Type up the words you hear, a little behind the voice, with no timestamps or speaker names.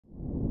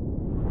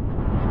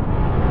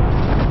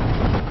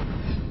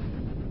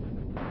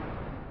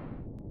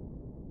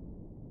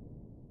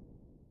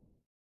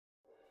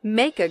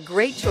Make a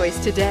great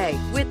choice today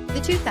with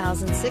the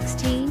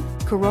 2016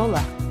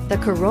 Corolla. The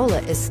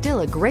Corolla is still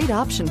a great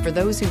option for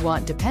those who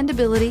want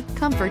dependability,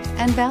 comfort,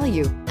 and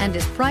value, and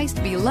is priced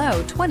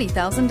below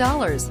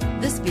 $20,000.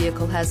 This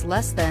vehicle has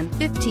less than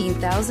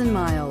 15,000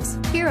 miles.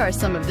 Here are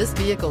some of this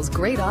vehicle's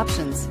great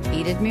options: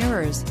 heated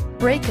mirrors,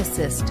 brake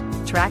assist,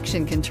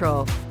 traction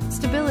control,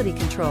 stability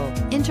control,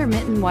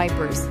 intermittent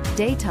wipers,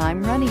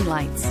 daytime running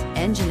lights,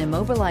 engine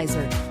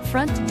immobilizer,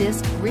 front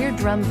disc rear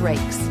drum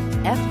brakes,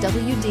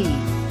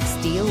 FWD,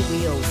 steel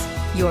wheels.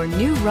 Your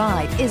new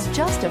ride is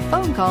just a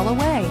phone call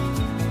away.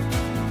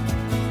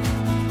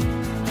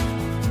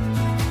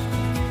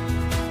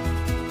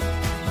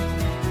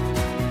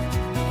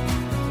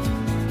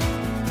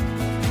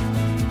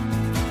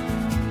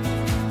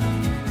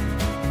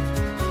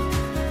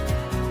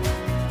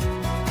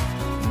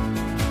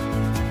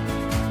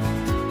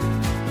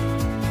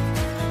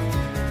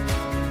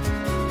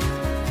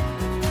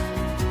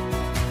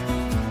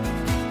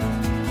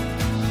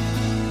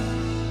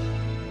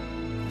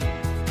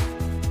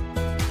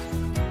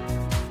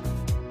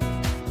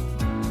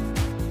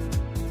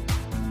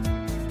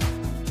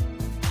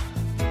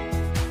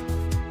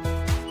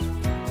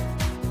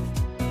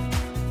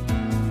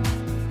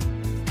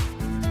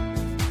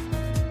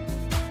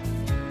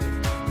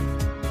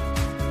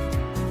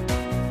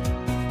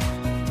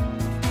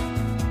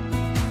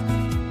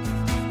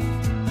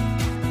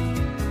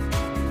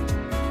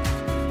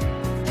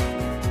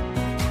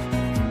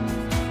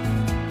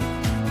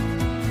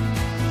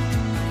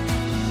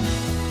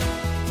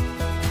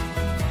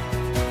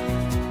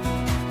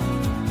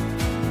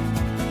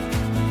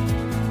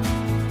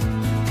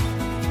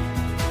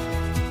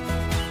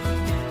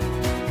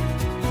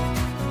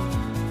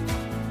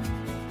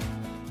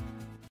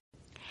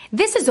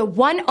 This is a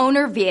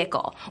one-owner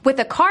vehicle with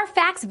a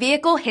CARFAX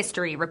Vehicle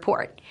History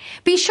Report.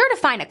 Be sure to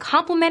find a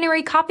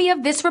complimentary copy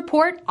of this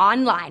report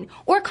online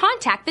or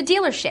contact the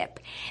dealership.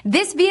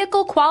 This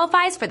vehicle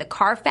qualifies for the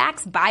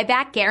CARFAX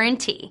Buyback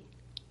Guarantee.